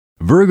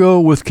Virgo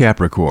with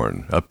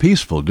Capricorn, a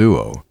peaceful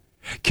duo.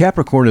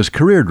 Capricorn is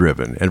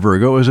career-driven and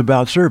Virgo is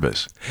about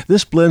service.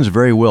 This blends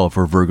very well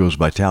for Virgo's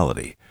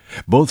vitality.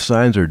 Both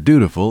signs are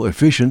dutiful,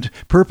 efficient,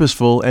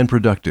 purposeful, and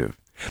productive.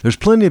 There's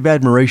plenty of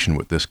admiration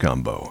with this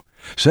combo.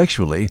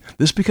 Sexually,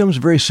 this becomes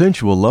very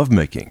sensual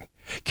lovemaking.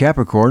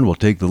 Capricorn will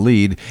take the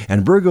lead,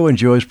 and Virgo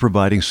enjoys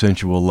providing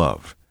sensual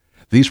love.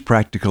 These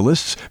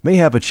practicalists may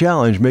have a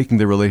challenge making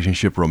the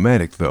relationship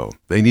romantic, though.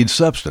 They need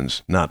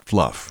substance, not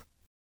fluff.